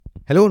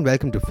Hello and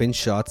welcome to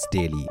FinShots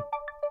Daily.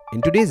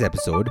 In today's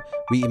episode,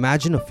 we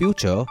imagine a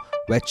future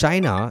where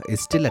China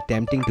is still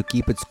attempting to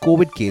keep its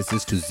COVID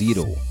cases to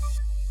zero.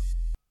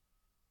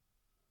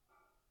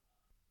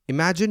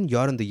 Imagine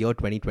you're in the year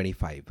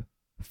 2025,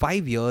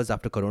 5 years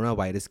after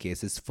coronavirus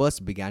cases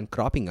first began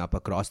cropping up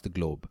across the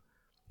globe.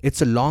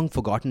 It's a long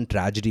forgotten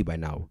tragedy by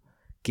now.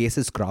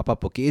 Cases crop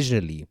up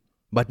occasionally,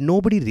 but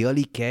nobody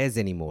really cares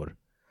anymore.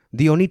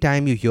 The only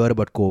time you hear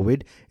about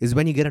COVID is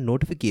when you get a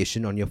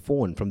notification on your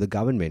phone from the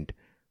government.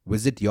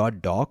 Visit your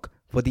doc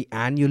for the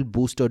annual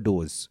booster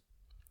dose.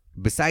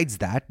 Besides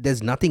that,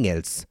 there's nothing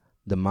else.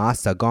 The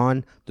masks are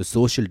gone, the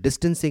social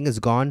distancing is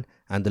gone,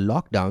 and the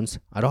lockdowns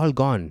are all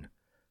gone.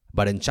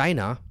 But in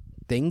China,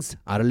 things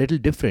are a little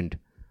different.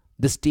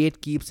 The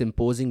state keeps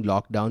imposing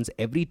lockdowns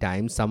every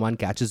time someone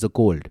catches a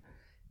cold.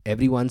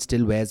 Everyone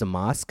still wears a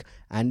mask,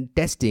 and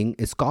testing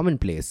is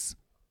commonplace.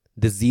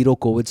 The zero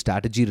COVID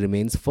strategy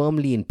remains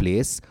firmly in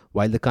place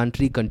while the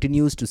country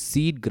continues to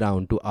cede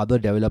ground to other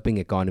developing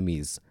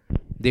economies.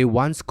 They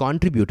once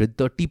contributed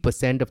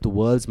 30% of the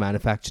world's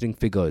manufacturing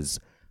figures,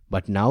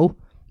 but now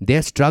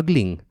they're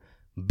struggling.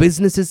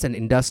 Businesses and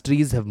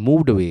industries have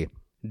moved away,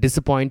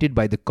 disappointed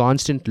by the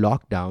constant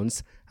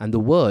lockdowns, and the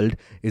world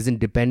isn't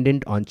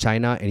dependent on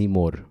China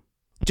anymore.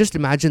 Just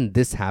imagine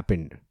this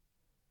happened.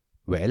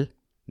 Well,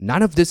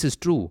 none of this is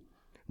true,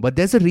 but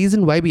there's a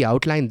reason why we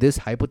outline this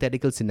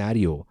hypothetical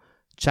scenario.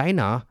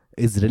 China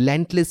is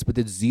relentless with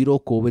its zero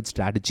COVID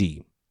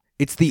strategy.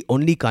 It's the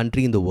only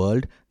country in the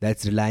world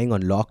that's relying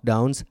on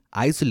lockdowns,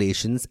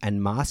 isolations,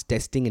 and mass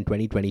testing in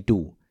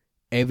 2022.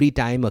 Every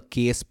time a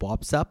case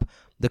pops up,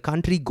 the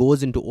country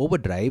goes into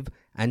overdrive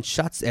and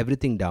shuts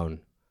everything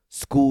down.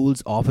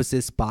 Schools,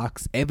 offices,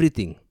 parks,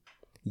 everything.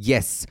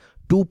 Yes,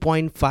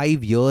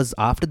 2.5 years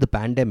after the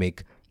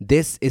pandemic,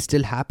 this is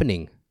still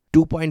happening.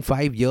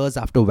 2.5 years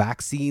after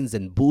vaccines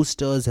and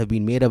boosters have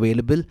been made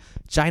available,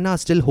 China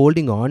is still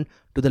holding on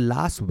to the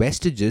last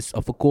vestiges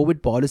of a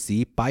COVID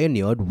policy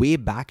pioneered way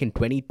back in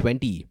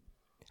 2020.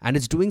 And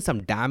it's doing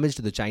some damage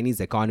to the Chinese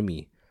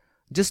economy.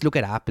 Just look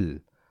at Apple.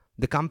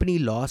 The company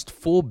lost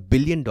 $4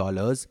 billion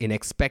in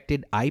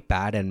expected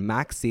iPad and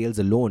Mac sales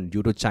alone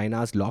due to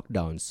China's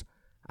lockdowns.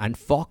 And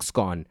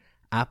Foxconn,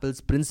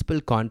 Apple's principal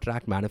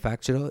contract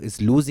manufacturer,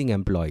 is losing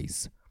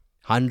employees.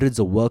 Hundreds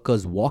of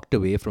workers walked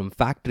away from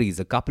factories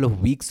a couple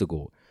of weeks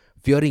ago,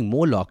 fearing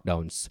more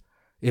lockdowns.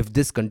 If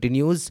this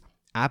continues,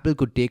 Apple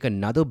could take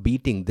another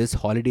beating this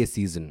holiday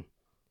season.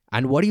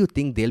 And what do you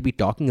think they'll be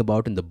talking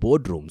about in the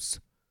boardrooms?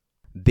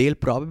 They'll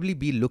probably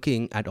be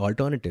looking at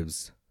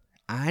alternatives.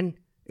 And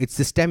it's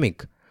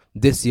systemic.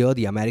 This year,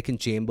 the American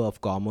Chamber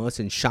of Commerce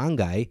in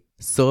Shanghai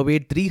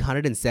surveyed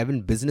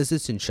 307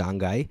 businesses in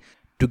Shanghai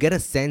to get a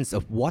sense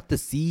of what the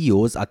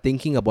CEOs are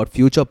thinking about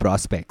future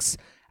prospects.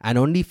 And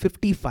only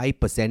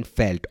 55%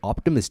 felt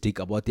optimistic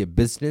about their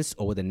business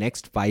over the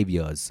next 5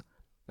 years.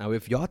 Now,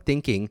 if you're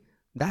thinking,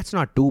 that's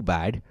not too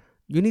bad,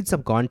 you need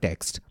some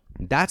context.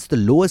 That's the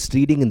lowest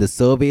reading in the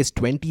survey's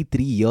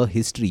 23-year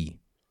history.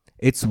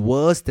 It's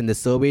worse than the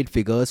surveyed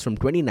figures from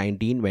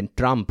 2019 when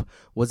Trump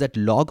was at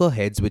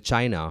loggerheads with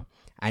China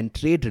and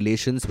trade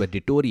relations were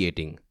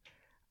deteriorating.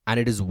 And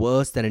it is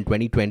worse than in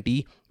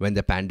 2020 when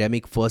the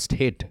pandemic first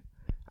hit.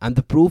 And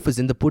the proof is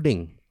in the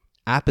pudding.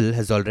 Apple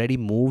has already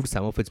moved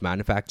some of its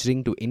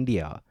manufacturing to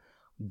India.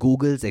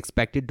 Google's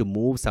expected to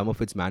move some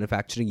of its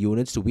manufacturing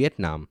units to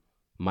Vietnam.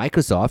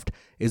 Microsoft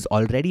is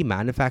already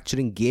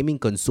manufacturing gaming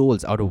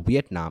consoles out of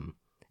Vietnam.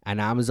 And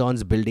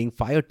Amazon's building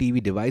Fire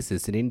TV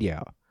devices in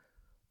India.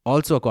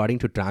 Also, according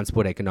to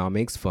transport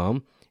economics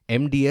firm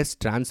MDS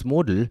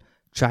Transmodal,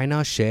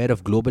 China's share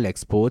of global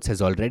exports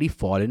has already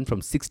fallen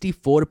from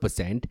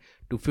 64%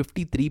 to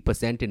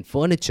 53% in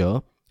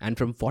furniture and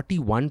from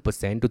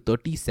 41% to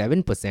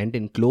 37%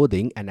 in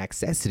clothing and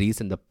accessories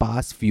in the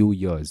past few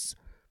years.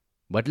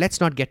 But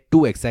let's not get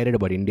too excited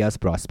about India's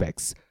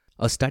prospects.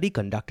 A study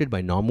conducted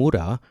by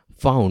Nomura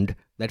found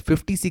that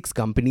 56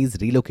 companies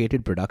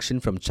relocated production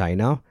from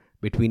China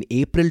between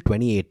April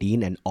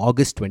 2018 and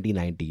August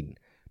 2019.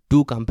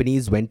 2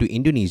 companies went to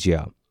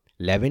Indonesia,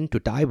 11 to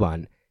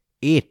Taiwan,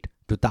 8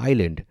 to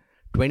Thailand,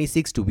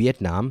 26 to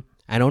Vietnam,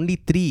 and only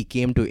 3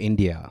 came to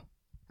India.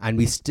 And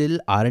we still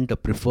aren't a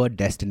preferred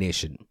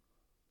destination.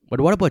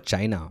 But what about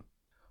China?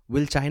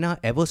 Will China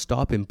ever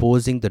stop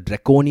imposing the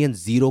draconian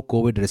zero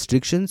COVID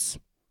restrictions?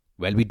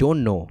 Well, we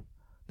don't know.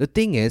 The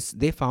thing is,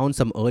 they found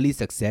some early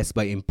success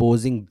by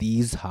imposing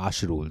these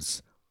harsh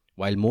rules.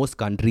 While most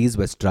countries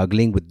were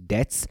struggling with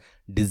debts,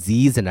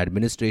 disease, and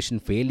administration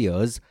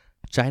failures,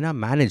 China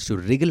managed to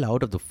wriggle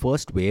out of the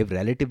first wave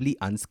relatively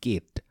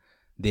unscathed.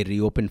 They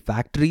reopened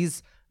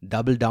factories,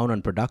 doubled down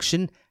on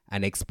production,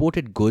 and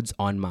exported goods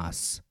en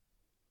masse.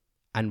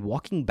 And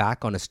walking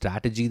back on a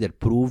strategy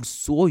that proved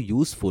so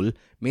useful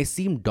may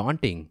seem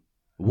daunting.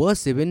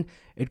 Worse even,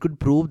 it could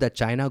prove that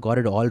China got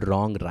it all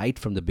wrong right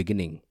from the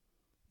beginning.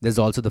 There's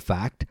also the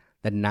fact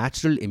that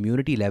natural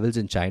immunity levels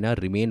in China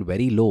remain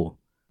very low.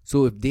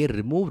 So if they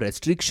remove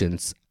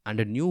restrictions and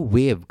a new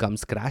wave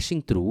comes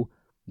crashing through,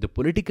 the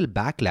political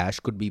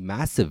backlash could be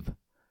massive.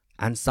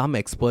 And some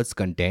experts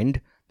contend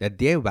that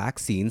their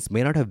vaccines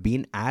may not have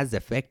been as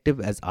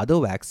effective as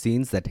other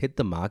vaccines that hit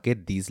the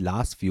market these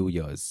last few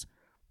years.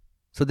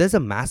 So there's a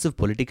massive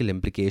political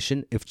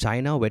implication if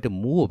China were to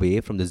move away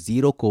from the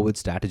zero COVID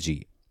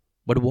strategy.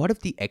 But what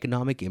if the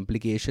economic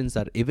implications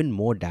are even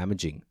more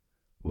damaging?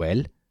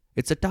 Well,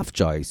 it's a tough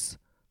choice.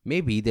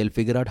 Maybe they'll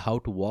figure out how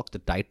to walk the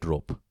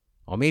tightrope,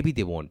 or maybe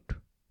they won't.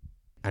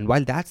 And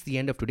while that's the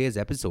end of today's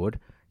episode,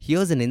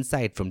 here's an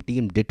insight from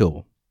Team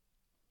Ditto.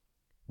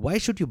 Why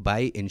should you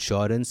buy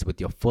insurance with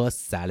your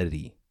first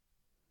salary?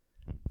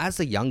 As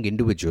a young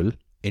individual,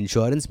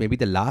 insurance may be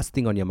the last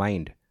thing on your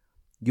mind.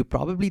 You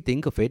probably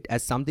think of it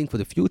as something for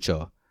the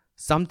future,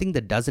 something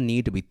that doesn't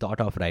need to be thought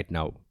of right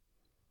now.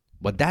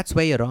 But that's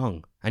where you're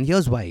wrong, and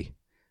here's why.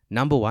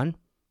 Number one,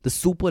 the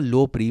super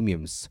low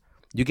premiums.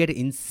 You get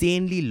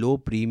insanely low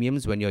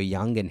premiums when you're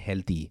young and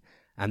healthy,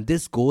 and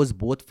this goes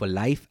both for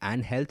life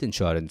and health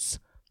insurance.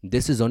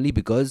 This is only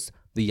because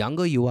the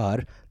younger you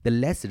are, the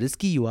less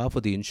risky you are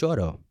for the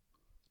insurer.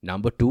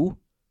 Number two,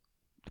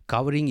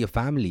 covering your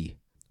family.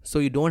 So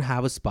you don't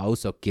have a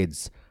spouse or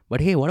kids.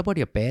 But hey, what about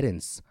your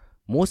parents?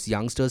 Most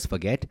youngsters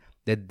forget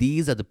that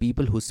these are the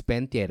people who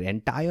spent their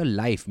entire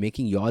life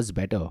making yours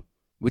better,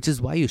 which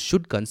is why you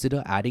should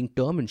consider adding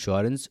term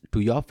insurance to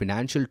your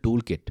financial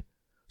toolkit.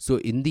 So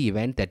in the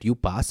event that you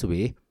pass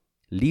away,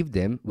 leave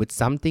them with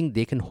something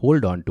they can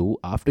hold on to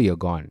after you're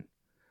gone.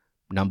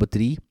 Number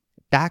three,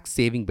 tax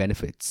saving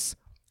benefits.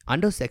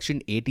 Under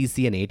Section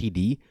 80C and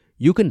 80D,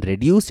 you can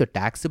reduce your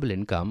taxable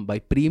income by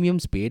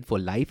premiums paid for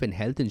life and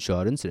health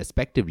insurance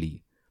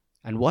respectively.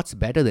 And what's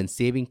better than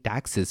saving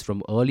taxes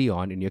from early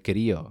on in your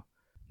career?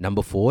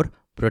 Number four,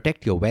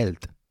 protect your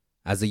wealth.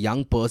 As a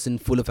young person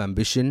full of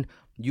ambition,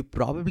 you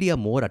probably are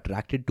more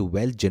attracted to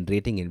wealth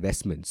generating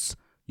investments.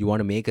 You want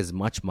to make as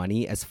much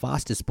money as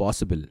fast as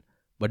possible.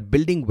 But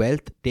building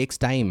wealth takes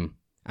time.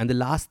 And the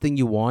last thing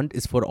you want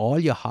is for all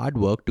your hard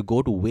work to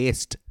go to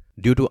waste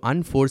due to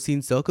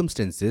unforeseen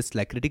circumstances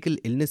like critical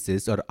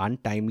illnesses or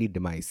untimely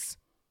demise.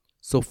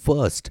 So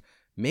first,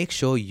 make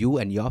sure you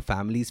and your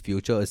family's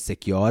future is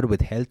secure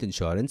with health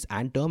insurance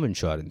and term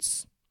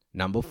insurance.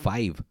 Number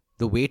five,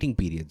 the waiting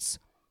periods.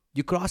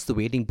 You cross the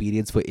waiting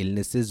periods for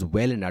illnesses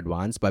well in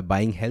advance by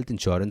buying health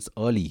insurance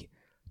early.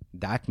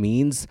 That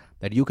means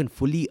that you can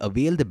fully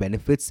avail the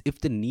benefits if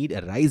the need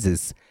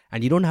arises,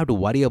 and you don't have to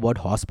worry about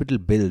hospital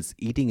bills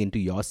eating into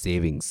your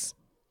savings.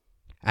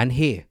 And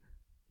hey,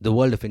 the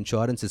world of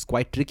insurance is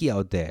quite tricky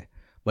out there,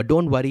 but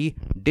don't worry,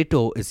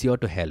 Ditto is here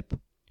to help.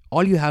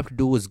 All you have to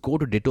do is go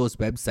to Ditto's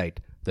website,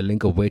 the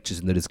link of which is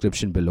in the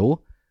description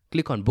below,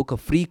 click on book a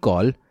free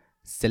call,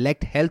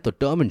 select health or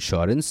term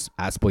insurance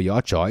as per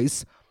your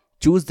choice,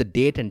 choose the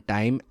date and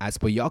time as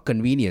per your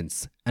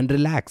convenience, and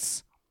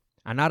relax.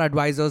 And our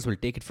advisors will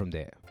take it from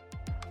there.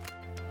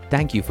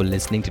 Thank you for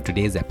listening to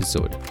today's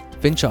episode.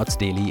 FinShots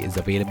Daily is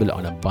available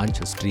on a bunch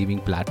of streaming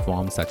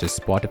platforms such as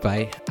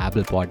Spotify,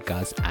 Apple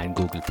Podcasts, and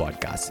Google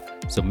Podcasts.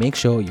 So make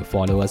sure you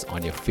follow us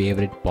on your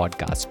favorite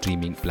podcast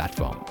streaming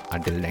platform.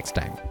 Until next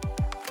time.